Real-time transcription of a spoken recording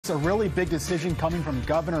It's a really big decision coming from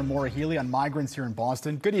Governor Maura Healey on migrants here in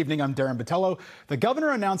Boston. Good evening, I'm Darren Botello. The governor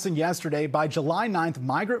announcing yesterday by July 9th,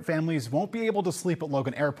 migrant families won't be able to sleep at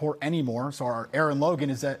Logan Airport anymore. So our Aaron Logan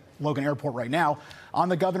is at Logan Airport right now on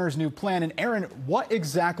the governor's new plan. And Aaron, what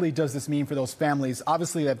exactly does this mean for those families?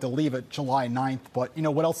 Obviously, they have to leave at July 9th, but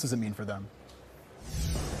what else does it mean for them?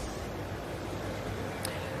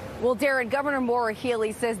 Well, Darren, Governor Maura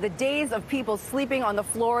Healey says the days of people sleeping on the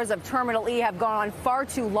floors of Terminal E have gone on far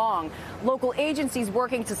too long. Local agencies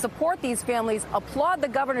working to support these families applaud the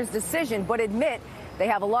governor's decision, but admit they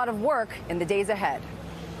have a lot of work in the days ahead.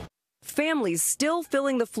 Families still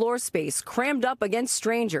filling the floor space, crammed up against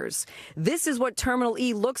strangers. This is what Terminal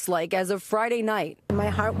E looks like as of Friday night. My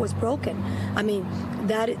heart was broken. I mean,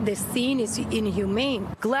 the scene is inhumane.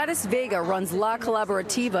 Gladys Vega runs La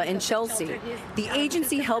Colaborativa in Chelsea. The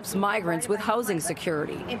agency helps migrants with housing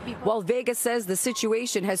security. While Vega says the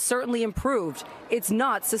situation has certainly improved, it's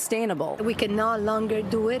not sustainable. We can no longer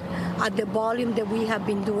do it at the volume that we have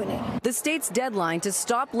been doing it. The state's deadline to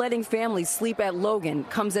stop letting families sleep at Logan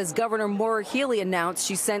comes as Governor Maura Healey announced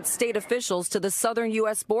she sent state officials to the southern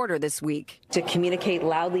U.S. border this week. To communicate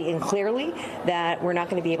loudly and clearly that we're not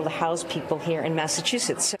going to be able to house people here in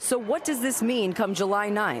Massachusetts. So what does this mean come July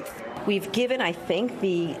 9th? We've given, I think,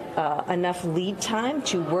 the enough lead time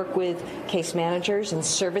to work with case managers and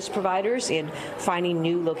service providers in finding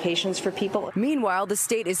new locations for people. Meanwhile, the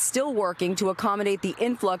state is still working to accommodate the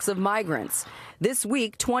influx of migrants. This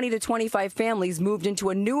week, 20 to 25 families moved into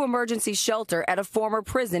a new emergency shelter at a former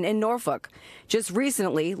prison in Norfolk. Just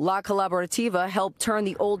recently, La Colaborativa helped turn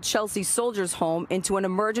the old Chelsea Soldiers' Home into an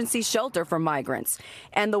emergency shelter for migrants.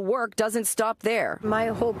 And the work doesn't stop there. My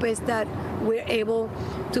hope is that we're able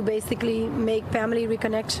to basically make family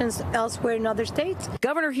reconnections elsewhere in other states.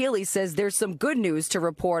 Governor Healey says there's some good news to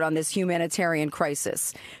report on this humanitarian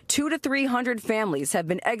crisis. 200 to 300 families have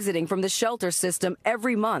been exiting from the shelter system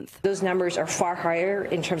every month. Those numbers are far higher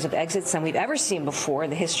in terms of exits than we've ever seen before in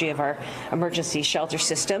the history of our emergency shelter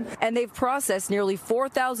system. And they've processed nearly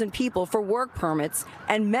 4,000 people for work permits,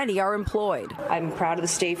 and many are employed. I'm proud of the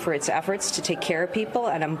state for its efforts to take care of people,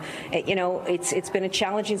 and it's been a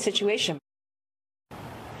challenging situation.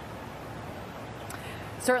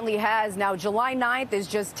 Certainly has. Now, July 9th is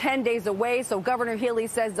just 10 days away, so Governor Healey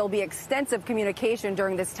says there'll be extensive communication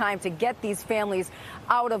during this time to get these families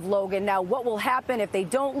out of Logan. Now, what will happen if they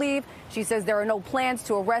don't leave? She says there are no plans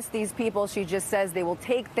to arrest these people. She just says they will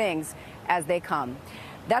take things as they come.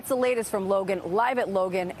 That's the latest from Logan. Live at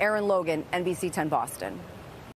Logan, Aaron Logan, NBC 10 Boston.